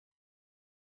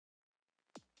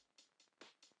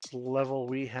first level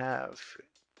we have.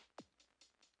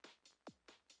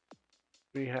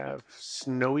 We have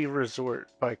Snowy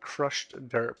Resort by Crushed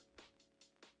Derp.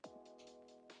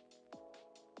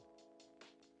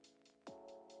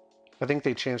 I think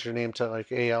they changed their name to like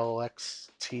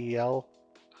ALXTL.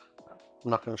 I'm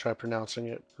not going to try pronouncing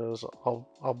it because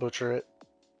I'll butcher it.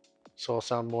 So I'll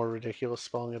sound more ridiculous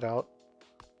spelling it out.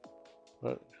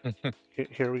 But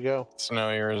here we go.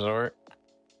 Snowy Resort.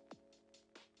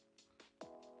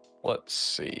 Let's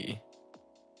see.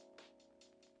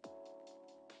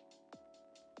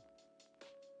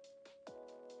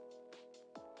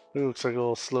 It looks like a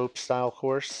little slope style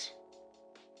course.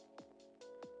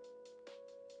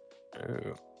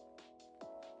 Ooh.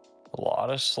 A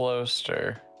lot of slow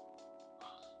stir.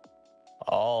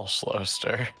 All slow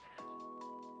stir.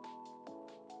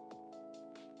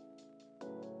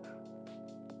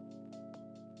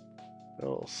 A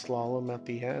little slalom at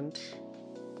the end.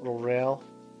 Little rail.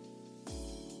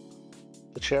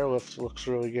 The chairlift looks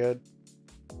really good.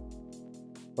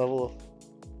 Level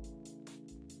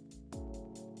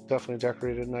definitely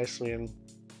decorated nicely, and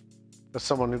as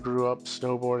someone who grew up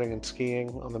snowboarding and skiing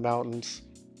on the mountains,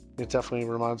 it definitely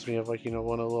reminds me of, like, you know,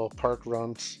 one of the little park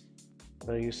runs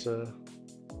that I used to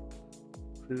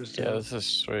cruise down. Yeah, this is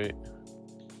sweet.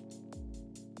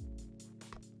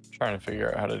 Trying to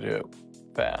figure out how to do it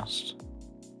fast.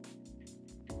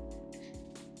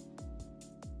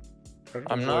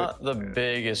 I'm not the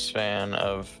biggest fan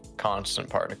of constant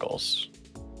particles.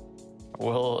 I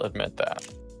will admit that.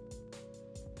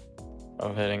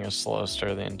 Of hitting a slow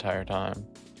stir the entire time.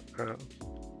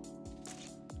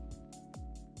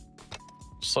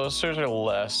 Slow stirs are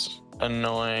less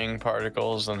annoying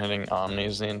particles than hitting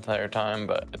omnis the entire time,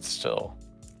 but it's still.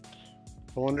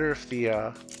 I wonder if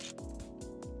the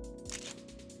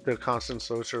constant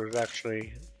slow stir is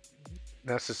actually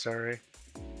necessary.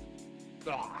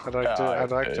 I'd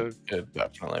like to. It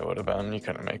definitely would have been. You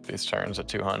couldn't make these turns at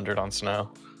 200 on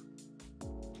snow.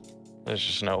 There's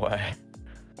just no way.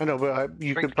 I know, but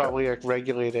you could probably like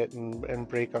regulate it and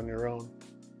brake on your own.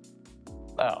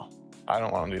 Oh, I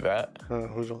don't want to do that.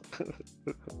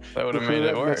 That would have made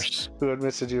it worse. Who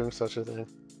admits to doing such a thing?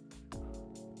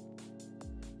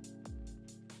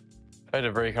 If I had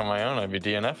to brake on my own, I'd be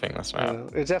DNFing this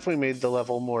map. It definitely made the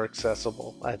level more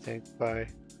accessible, I think, by,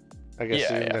 I guess,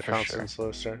 doing the constant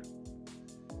slow stir.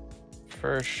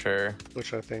 For sure.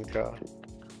 Which I think, you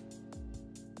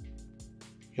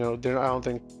know, I don't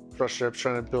think crushedderp's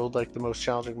trying to build like the most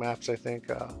challenging maps. I think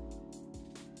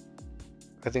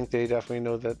they definitely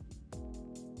know that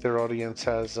their audience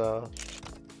has a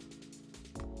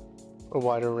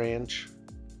wider range,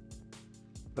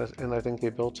 and I think they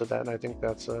built to that, and I think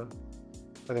that's a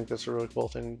really cool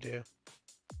thing to do.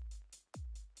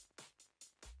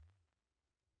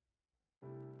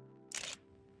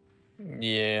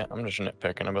 Yeah, I'm just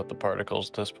nitpicking about the particles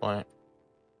at this point.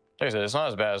 Like I said, it's not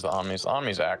as bad as the omnis. The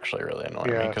omnis actually really annoy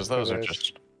me because those are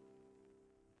just.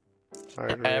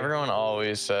 Everyone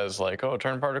always says like, "Oh,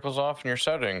 turn particles off in your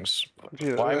settings."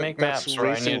 Dude, why make maps where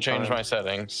I need to change my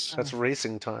settings? That's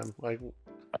racing time. Like,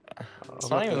 it's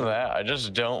not even that. I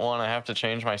just don't want to have to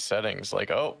change my settings.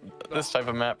 Like, oh, this type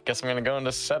of map. Guess I'm gonna go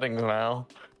into settings now.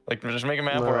 Like, just make a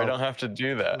map where I don't have to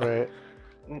do that.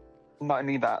 Right. Not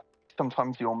only that,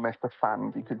 sometimes you'll miss a fan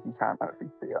because you can't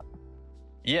actually see it.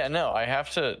 Yeah, no, I have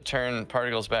to turn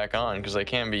particles back on because they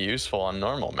can be useful on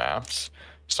normal maps.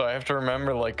 So I have to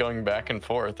remember, like, going back and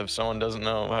forth if someone doesn't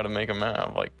know how to make a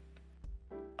map. Like,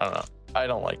 I don't know. I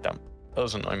don't like them.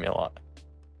 Those annoy me a lot.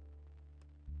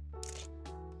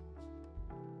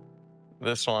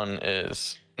 This one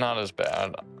is not as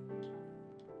bad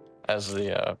as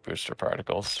the booster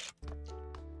particles.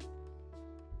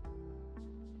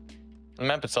 The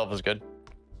map itself is good.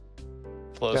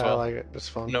 Flows well. I like it. It's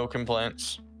fun. No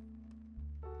complaints.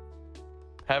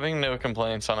 Having no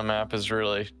complaints on a map is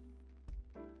really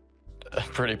a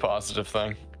pretty positive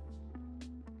thing.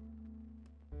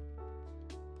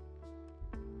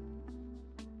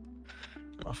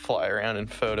 I'll fly around in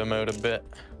photo mode a bit.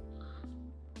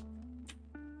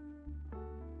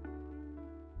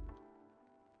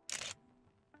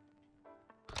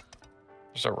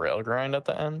 There's a rail grind at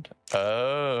the end?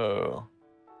 Oh.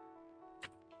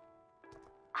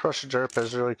 Crushedderp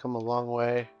has really come a long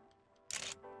way.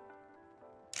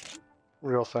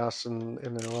 Real fast in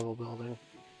their level building.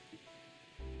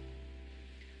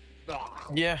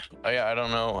 Yeah, I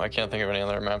don't know. I can't think of any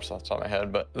other maps off the top of my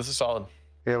head, but this is solid.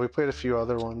 Yeah, we played a few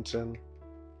other ones in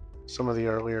some of the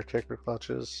earlier kicker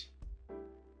clutches.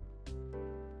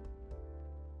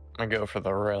 I go for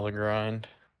the rail grind.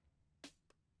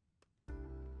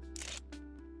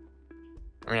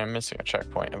 I mean, I'm missing a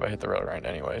checkpoint if I hit the railroad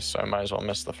anyway, so I might as well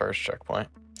miss the first checkpoint.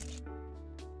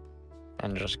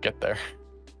 And just get there.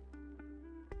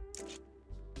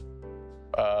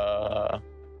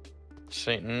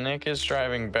 St. Nick is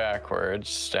driving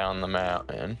backwards down the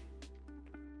mountain.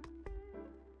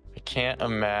 I can't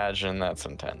imagine that's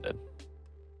intended.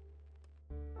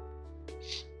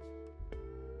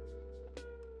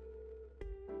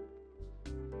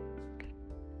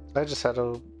 I just had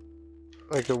a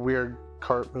weird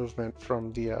cart movement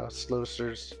from the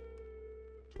Slowsters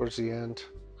towards the end,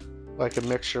 like a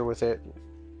mixture with it,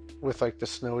 with like the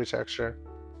snowy texture.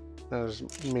 That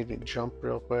just made me jump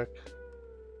real quick.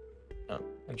 Oh,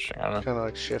 interesting. I don't know. Kind of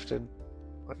like shifted,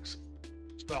 like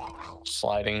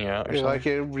Sliding you out or something? like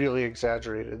it really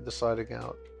exaggerated the sliding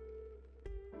out.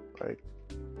 Like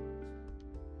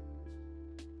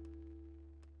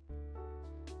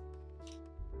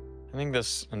I think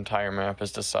this entire map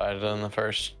is decided in the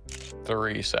first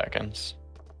 3 seconds.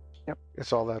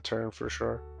 it's all that turn for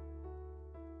sure.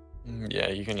 Yeah,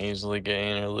 you can easily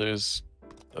gain or lose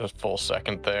a full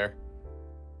second there.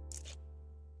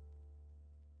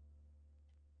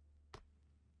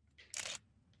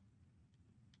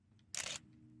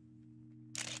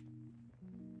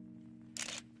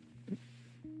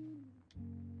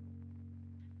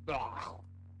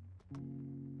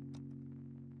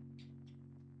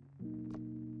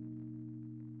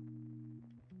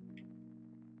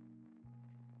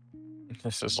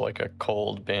 This is like a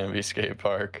cold Bambi skate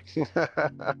park.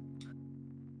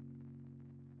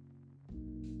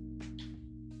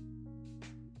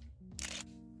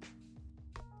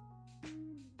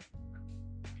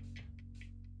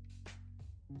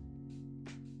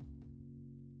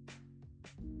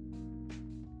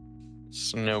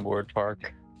 Snowboard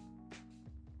park.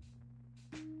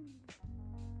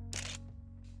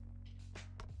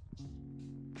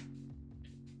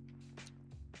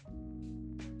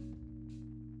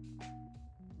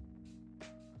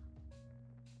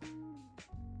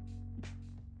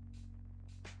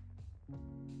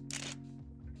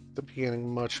 The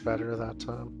beginning much better that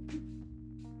time.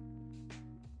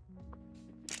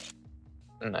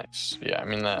 Nice. Yeah, I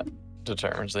mean that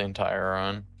determines the entire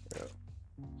run. Yeah.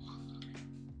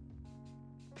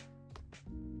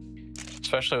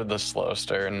 Especially with the slow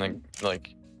start and the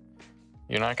like,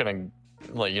 you're not gonna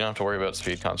like, you don't have to worry about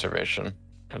speed conservation.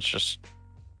 It's just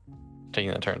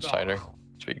taking the turns tighter.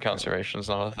 Speed conservation is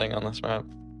not a thing on this map.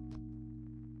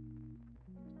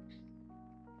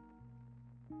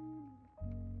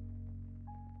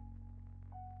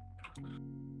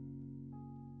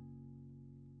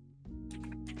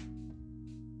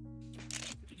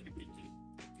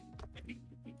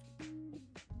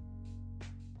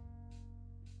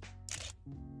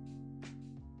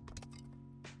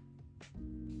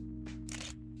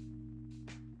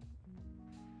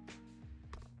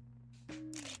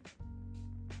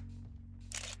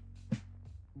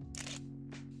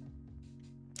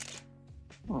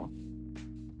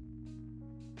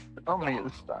 Only at the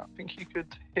start. I think you could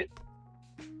hit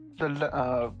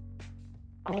the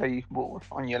grey wall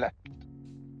on your left,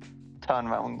 turn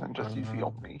around, and just use the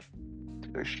Omni to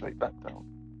go straight back down.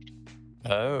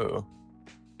 Oh,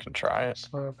 can try it.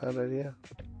 It's not a bad idea.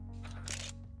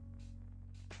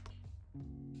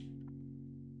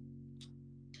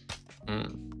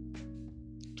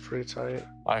 It's pretty tight.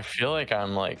 I feel like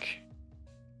I'm like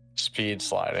speed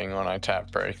sliding when I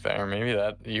tap brake there. Maybe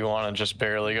that you want to just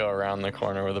barely go around the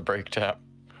corner with a brake tap.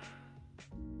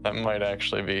 That might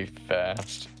actually be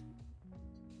fast.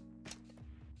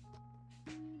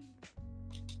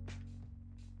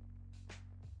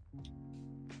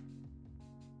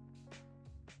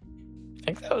 I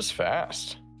think that was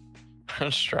fast.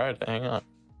 Let's try it. Hang on.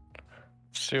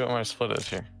 Let's see what my split is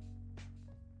here.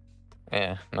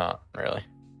 Yeah, not really.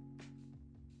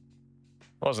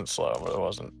 It wasn't slow, but it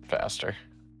wasn't faster.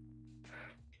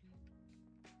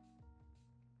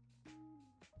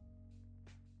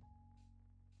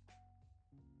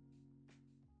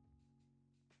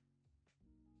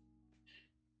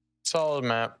 Solid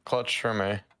map, clutch for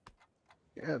me.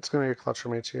 Yeah, it's gonna be a clutch for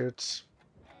me too. It's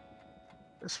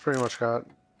pretty much got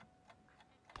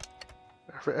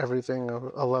everything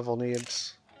a level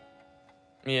needs.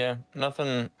 Yeah,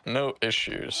 nothing, no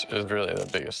issues is really the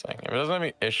biggest thing. If it doesn't have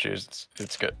any issues,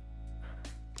 it's good.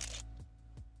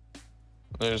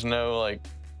 There's no like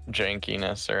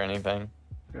jankiness or anything.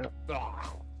 Yeah.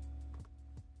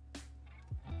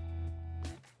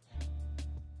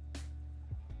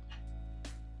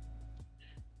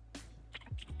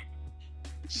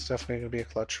 It's definitely gonna be a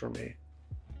clutch for me.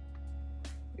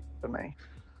 For me,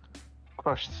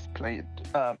 Crush's played.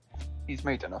 He's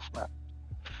made enough map.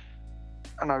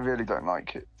 and I really don't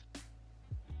like it.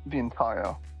 The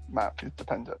entire map is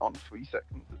dependent on 3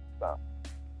 seconds at the start.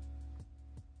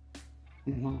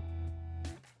 Mm-hmm.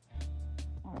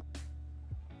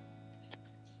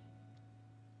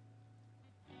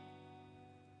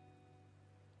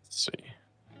 Let's see.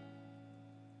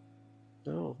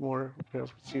 Oh, more. We have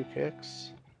a few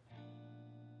kicks.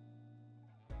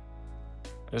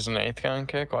 Is an 8th gun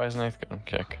kick? Why is an 8th gun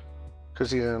kick?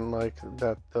 Because he didn't like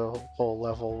that the whole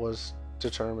level was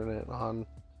determinant on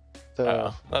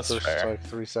the that's first fair. like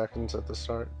 3 seconds at the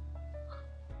start.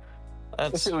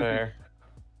 That's If it was- fair.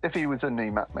 If he was a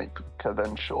new map maker,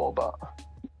 then sure, but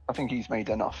I think he's made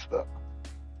enough that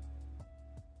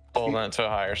Holding it to a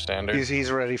higher standard.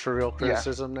 He's ready for real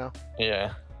criticism now.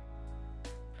 Yeah.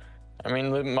 I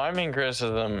mean, my main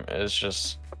criticism is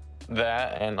just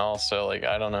that, and also, like,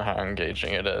 I don't know how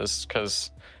engaging it is, because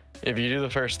if you do the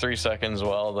first 3 seconds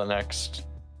well, the next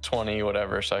 20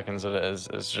 whatever seconds it is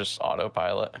just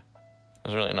autopilot.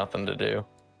 There's really nothing to do.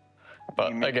 But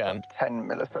you missed again, 10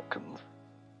 milliseconds.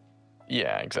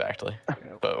 yeah, exactly.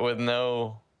 But with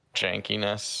no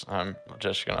jankiness, I'm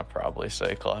just gonna probably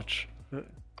say clutch.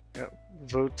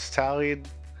 Votes tallied.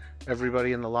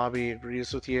 Everybody in the lobby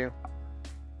agrees with you.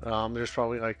 There's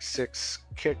probably like 6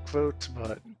 kick votes,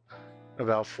 but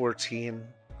about 14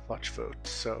 clutch votes.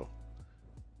 So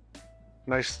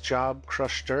nice job,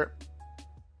 crushedderp.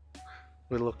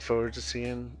 We look forward to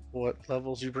seeing what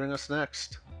levels you bring us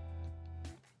next.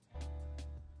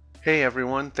 Hey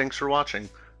everyone, thanks for watching.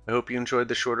 I hope you enjoyed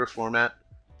the shorter format.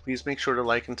 Please make sure to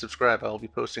like and subscribe. I will be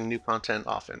posting new content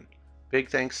often. Big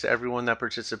thanks to everyone that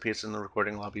participates in the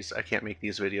recording lobbies. I can't make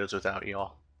these videos without you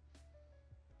all.